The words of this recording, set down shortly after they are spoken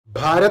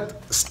Bharat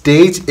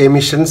Stage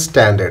emission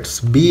standards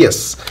BS.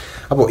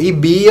 അപ്പോൾ ഈ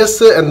BS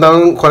എന്താണ്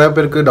കുറേ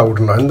പേർക്ക് ഡൗട്ട്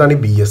ഉണ്ടോ? എന്താണ് ഈ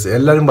BS?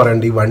 എല്ലാവരും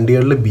പറയേണ്ടത് ഈ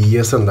വണ്ടികളിൽ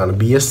BS എന്താണ്?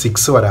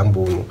 BS6 വരാൻ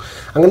പോകുന്നു,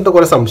 അങ്ങനത്തെ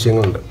കുറേ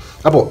സംശയങ്ങളുണ്ട്.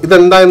 അപ്പോൾ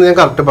ഇതെന്തായെന്ന് ഞാൻ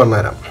കറക്റ്റ്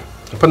പറഞ്ഞുതരാം.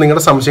 അപ്പോൾ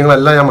നിങ്ങളുടെ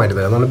സംശയങ്ങളെല്ലാം ഞാൻ മാറ്റി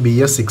തരാം. അതുകൊണ്ട്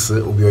BS6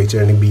 ഉപയോഗിച്ച്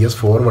കഴിഞ്ഞാൽ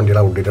BS4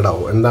 വണ്ടിയുടെ ഔട്ട്ഡേറ്റഡ്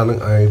ആവും. എന്താണ്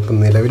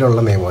ഇപ്പം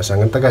നിലവിലുള്ള നിയമവശം,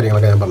 അങ്ങനത്തെ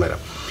കാര്യങ്ങളൊക്കെ ഞാൻ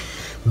പറഞ്ഞുതരാം.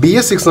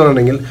 BS6 എന്ന്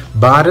പറഞ്ഞിട്ടുണ്ടെങ്കിൽ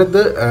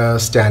ഭാരത്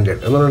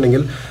സ്റ്റാൻഡേർഡ് എന്ന്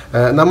പറഞ്ഞിട്ടുണ്ടെങ്കിൽ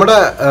നമ്മുടെ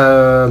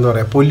എന്താ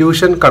പറയുക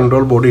പൊല്യൂഷൻ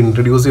കൺട്രോൾ ബോർഡ്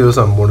ഇൻട്രൊഡ്യൂസ് ചെയ്ത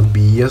സംഭവമാണ്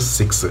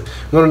BS6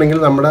 എന്ന് പറഞ്ഞിട്ടുണ്ടെങ്കിൽ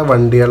നമ്മുടെ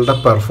വണ്ടികളുടെ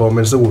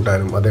പെർഫോമൻസ്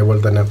കൂട്ടാനും അതേപോലെ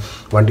തന്നെ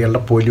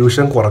വണ്ടികളുടെ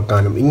പൊല്യൂഷൻ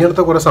കുറക്കാനും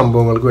ഇങ്ങനത്തെ കുറേ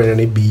സംഭവങ്ങൾക്ക്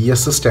വേണ്ടിയാണ് ഈ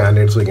BS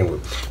സ്റ്റാൻഡേർഡ്സ് വയ്ക്കുന്നത്.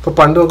 ഇപ്പോൾ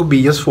പണ്ട് നമുക്ക്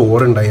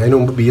BS4 ഉണ്ടായി, അതിന്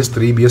മുമ്പ്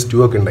BS3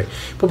 BS2 ഒക്കെ ഉണ്ടായി.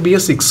 ഇപ്പോൾ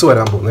BS6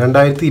 വരാൻ പോകുന്നത്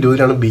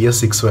 2020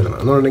 BS6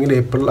 വരുന്നത് എന്ന് പറഞ്ഞിട്ടുണ്ടെങ്കിൽ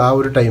ഏപ്രിൽ ആ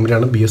ഒരു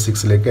ടൈമിലാണ്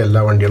BS6ലേക്ക്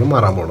എല്ലാ വണ്ടികളും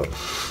മാറാൻ പോകുന്നത്.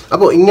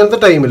 അപ്പോൾ ഇങ്ങനത്തെ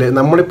ടൈമിൽ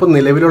നമ്മളിപ്പോൾ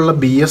നിലവിലുള്ള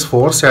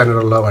BS4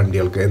 സ്റ്റാൻഡേർഡുള്ള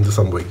വണ്ടികൾക്ക് എന്ത്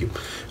സംഭവിക്കും?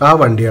 ആ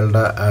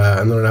വണ്ടികളുടെ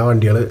എന്ന് പറഞ്ഞാൽ ആ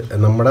വണ്ടികൾ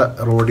നമ്മുടെ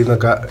റോഡിൽ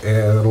നിന്നൊക്കെ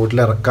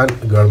റോഡിലിറക്കാൻ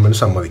ഗവൺമെൻറ്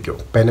സമ്മതിക്കുമോ,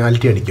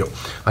 പെനാൽറ്റി അടിക്കുമോ,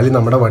 അല്ലെങ്കിൽ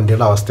നമ്മുടെ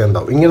വണ്ടിയുടെ അവസ്ഥ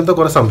എന്താവും? ഇങ്ങനത്തെ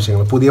കുറേ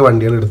സംശയങ്ങൾ. പുതിയ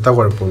വണ്ടികൾ എടുത്താൽ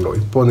കുഴപ്പമുണ്ടോ,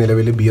 ഇപ്പോൾ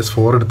നിലവിൽ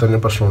BS4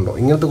 എടുത്തതിന് പ്രശ്നമുണ്ടോ,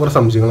 ഇങ്ങനത്തെ കുറേ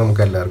സംശയങ്ങൾ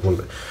നമുക്ക് എല്ലാവർക്കും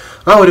ഉണ്ട്.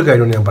 ആ ഒരു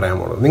കാര്യമാണ് ഞാൻ പറയാൻ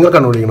പോകുന്നത്. നിങ്ങൾ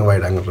കണ്ടുപിടിക്കുന്ന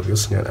വൈഡ് ആംഗിൾ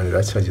റിവ്യൂസ്. ഞാൻ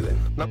അനുരാജ് അജിതൻ.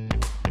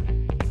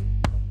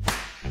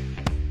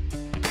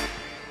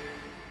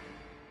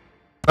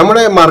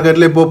 നമ്മുടെ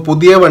മാർക്കറ്റിൽ ഇപ്പോൾ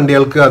പുതിയ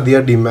വണ്ടികൾക്ക്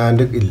അധികം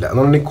ഡിമാൻഡ് ഇല്ല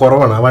എന്ന് പറഞ്ഞാൽ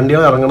കുറവാണ്. ആ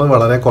വണ്ടികൾ ഇറങ്ങുന്നത്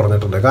വളരെ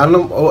കുറഞ്ഞിട്ടുണ്ട്.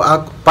 കാരണം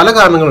പല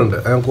കാരണങ്ങളുണ്ട്.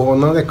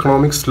 ഒന്നാമത്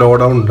എക്കണോമിക് സ്ലോ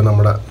ഡൗൺ ഉണ്ട്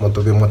നമ്മുടെ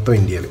മൊത്തം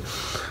ഇന്ത്യയിൽ.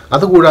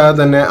 അതുകൂടാതെ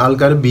തന്നെ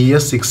ആൾക്കാർ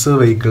BS6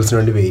 വെഹിക്കിൾസിന്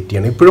വേണ്ടി വെയിറ്റ്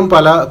ചെയ്യണം. ഇപ്പോഴും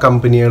പല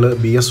കമ്പനികൾ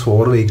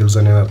BS4 വെഹിക്കിൾസ്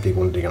തന്നെയാണ്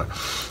ഇറക്കിക്കൊണ്ടിരിക്കണം.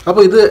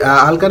 അപ്പോൾ ഇത്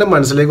ആൾക്കാരെ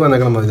മനസ്സിലേക്ക്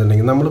വന്നേക്കണം എന്ന്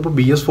വെച്ചിട്ടുണ്ടെങ്കിൽ നമ്മളിപ്പോൾ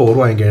BS4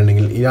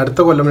 വാങ്ങിക്കുകയാണെങ്കിൽ ഈ അടുത്ത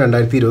കൊല്ലം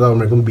 2020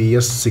 ആകുമ്പോഴേക്കും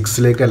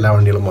BS6ലേക്ക് എല്ലാ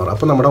വണ്ടികളും മാറും.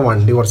 അപ്പോൾ നമ്മുടെ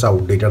വണ്ടി കുറച്ച്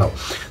ഔട്ട്ഡേറ്റഡ് ആവും.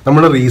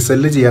 നമ്മൾ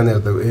റീസെല്ല് ചെയ്യാൻ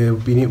നേരത്ത്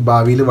ഇനി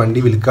ഭാവിയിൽ വണ്ടി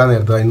വിൽക്കാൻ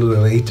നേരത്ത് അതിന്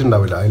റേറ്റ്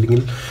ഉണ്ടാവില്ല.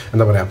 അല്ലെങ്കിൽ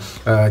എന്താ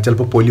പറയുക,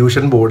 ചിലപ്പോൾ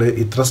പൊല്യൂഷൻ ബോർഡ്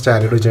ഇത്ര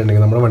സ്റ്റാൻഡേർഡ്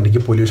വെച്ചിട്ടുണ്ടെങ്കിൽ നമ്മുടെ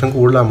വണ്ടിക്ക് പൊല്യൂഷൻ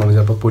കൂടുതലാകുമ്പോൾ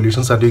ചിലപ്പോൾ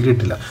പൊല്യൂഷൻ സർട്ടിഫിക്കറ്റ്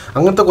കിട്ടില്ല.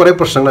 അങ്ങനത്തെ കുറേ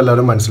പ്രശ്നങ്ങൾ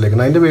എല്ലാവരും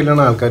മനസ്സിലാക്കണം. അതിൻ്റെ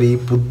പേരിലാണ് ആൾക്കാർ ഈ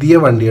പുതിയ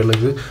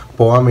വണ്ടികളിലേക്ക്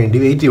പോകാൻ വേണ്ടി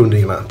വെയിറ്റ്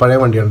ചെയ്തുകൊണ്ടിരിക്കുന്നത്. പഴയ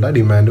വണ്ടികളുടെ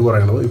ഡിമാൻഡ്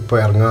കുറയണതും ഇപ്പോൾ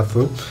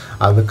ഇറങ്ങാത്തതും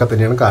അതൊക്കെ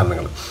തന്നെയാണ്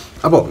കാരണങ്ങൾ.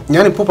 അപ്പോൾ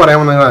ഞാനിപ്പോൾ പറയാൻ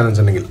വന്ന കാര്യം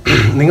വെച്ചിട്ടുണ്ടെങ്കിൽ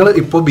നിങ്ങൾ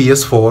ഇപ്പോൾ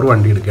BS4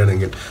 വണ്ടി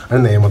എടുക്കുകയാണെങ്കിൽ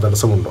അതിന്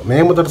നിയമതടസ്സമുണ്ടോ?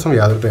 നിയമതടസ്സം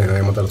യാതൊരു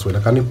നിയമതടസ്സമില്ല.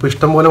 കാരണം ഇപ്പോൾ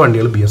ഇഷ്ടംപോലെ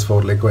വണ്ടികൾ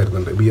BS4ലേക്ക്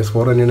വരുന്നുണ്ട്.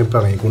 BS4 തന്നെയാണ് ഇപ്പോൾ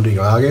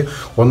ഇറങ്ങിക്കൊണ്ടിരിക്കുന്നത്. ആകെ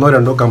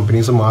 1-2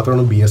 കമ്പനീസ്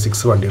മാത്രമാണ്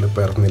BS6 വണ്ടികൾ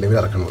ഇപ്പോൾ നിലവിൽ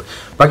ഇറക്കുന്നത്.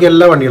 ബാക്കി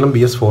എല്ലാ വണ്ടികളും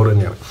BS4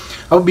 തന്നെയാണ്.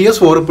 അപ്പോൾ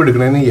BS4 ഇപ്പോൾ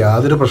എടുക്കുന്നതിന്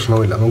യാതൊരു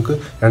പ്രശ്നവുമില്ല. നമുക്ക്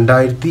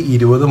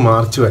 2020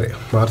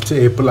 മാർച്ച്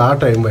ഏപ്രിൽ ആ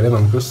ടൈം വരെ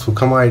നമുക്ക്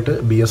സുഖമായിട്ട്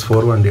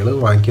BS4 വണ്ടികൾ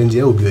വാങ്ങിക്കുകയും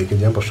ചെയ്യാം, ഉപയോഗിക്കുകയും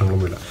ചെയ്യാൻ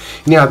പ്രശ്നങ്ങളൊന്നുമില്ല.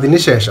 ഇനി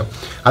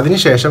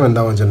അതിനുശേഷം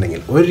എന്താണെന്ന്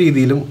വെച്ചിട്ടുണ്ടെങ്കിൽ ഒരു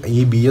രീതിയിലും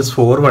ഈ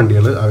BS4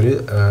 വണ്ടികൾ അവർ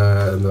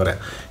എന്താ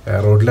പറയുക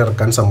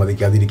റോഡിലിറക്കാൻ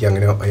സമ്മതിക്കാതിരിക്കുക,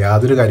 അങ്ങനെ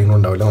യാതൊരു കാര്യങ്ങളും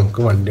ഉണ്ടാവില്ല.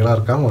 നമുക്ക് വണ്ടികൾ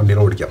ഇറക്കാം, വണ്ടികൾ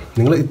ഓടിക്കാം.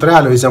 നിങ്ങൾ ഇത്രയും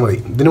ആലോചിച്ചാൽ മതി.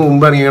 ഇതിന്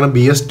മുമ്പ് ഇറങ്ങിയാണ്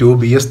BS2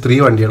 BS3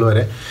 വണ്ടികൾ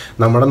വരെ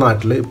നമ്മുടെ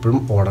നാട്ടിൽ ഇപ്പോഴും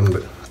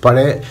ഓടുന്നുണ്ട്.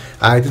 പഴയ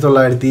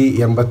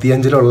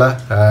 1985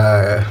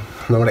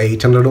 നമ്മുടെ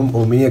 800ഉം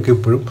ഒമിനിയൊക്കെ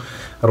ഇപ്പോഴും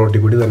റോട്ടിൽ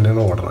കൂടി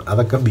തന്നെയാണ് ഓടണം.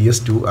 അതൊക്കെ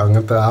BS2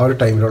 അങ്ങനത്തെ ആ ഒരു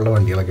ടൈമിലുള്ള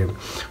വണ്ടികളൊക്കെയാണ്.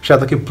 പക്ഷേ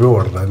അതൊക്കെ ഇപ്പോഴും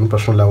ഓടുന്നത്, അതിന്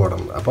പ്രശ്നമില്ല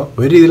ഓടുന്നത്. അപ്പോൾ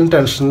ഒരു രീതിയിലും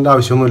ടെൻഷൻ്റെ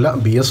ആവശ്യമൊന്നുമില്ല.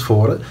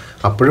 BS4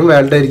 അപ്പോഴും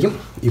വാലിഡ് ആയിരിക്കും,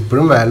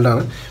 ഇപ്പോഴും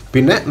വാലിഡാണ്.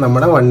 പിന്നെ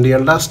നമ്മുടെ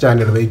വണ്ടികളുടെ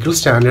സ്റ്റാൻഡേർഡ് വെഹിക്കിൾ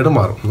സ്റ്റാൻഡേർഡ്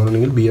മാറും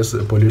എന്നുണ്ടെങ്കിൽ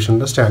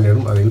പൊല്യൂഷൻ്റെ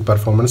സ്റ്റാൻഡേർഡും അല്ലെങ്കിൽ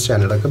പെർഫോമൻസ്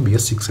സ്റ്റാൻഡേർഡൊക്കെ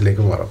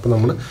BS6ലേക്ക് മാറും. അപ്പോൾ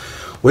നമ്മൾ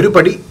ഒരു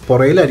പടി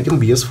പുറയിലായിരിക്കും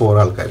BS4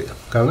 ആൾക്കാർ,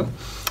 കാരണം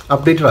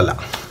അപ്ഡേറ്റഡ് അല്ല.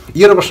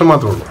 ഈ ഒരു പ്രശ്നം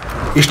മാത്രമേ ഉള്ളൂ.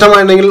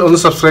 ഇഷ്ടമായിട്ടുണ്ടെങ്കിൽ ഒന്ന്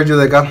സബ്സ്ക്രൈബ്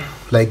ചെയ്തേക്കാം,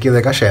 ലൈക്ക്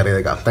ചെയ്തേക്കാം, ഷെയർ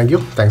ചെയ്തേക്കാം.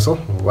 Thanks for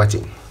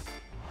watching.